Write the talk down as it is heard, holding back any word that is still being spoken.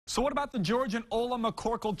So what about the George and Ola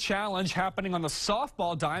McCorkle Challenge happening on the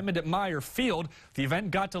softball diamond at Meyer Field? The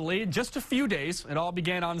event got delayed just a few days. It all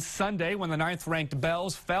began on Sunday when the 9th-ranked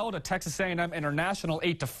Bells fell to Texas A&M International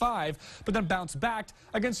 8-5, but then bounced back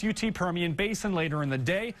against UT Permian Basin later in the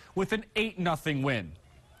day with an 8-0 win.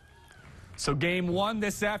 So game one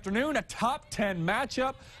this afternoon, a top 10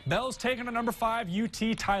 matchup. Bells taking on number 5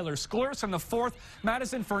 UT Tyler scores in the 4th.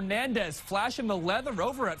 Madison Fernandez flashing the leather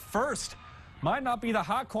over at first. Might not be the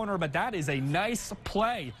hot corner, but that is a nice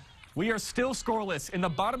play. We are still scoreless in the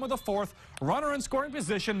bottom of the 4th. Runner in scoring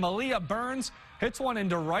position, Malia Burns hits one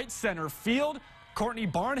into right center field. Courtney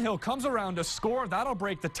Barnhill comes around to score. That'll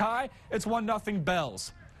break the tie. It's 1-0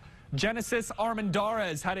 Bells. Genesis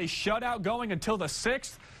Armendariz had a shutout going until the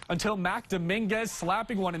 6th, until Mac Dominguez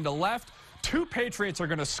slapping one into left. 2 Patriots are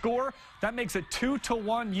going to score. That makes it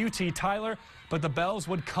 2-1 UT Tyler, but the Bells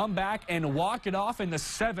would come back and walk it off in the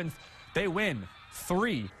 7th. They win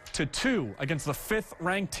 3-2 against the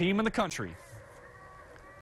 5th-ranked team in the country.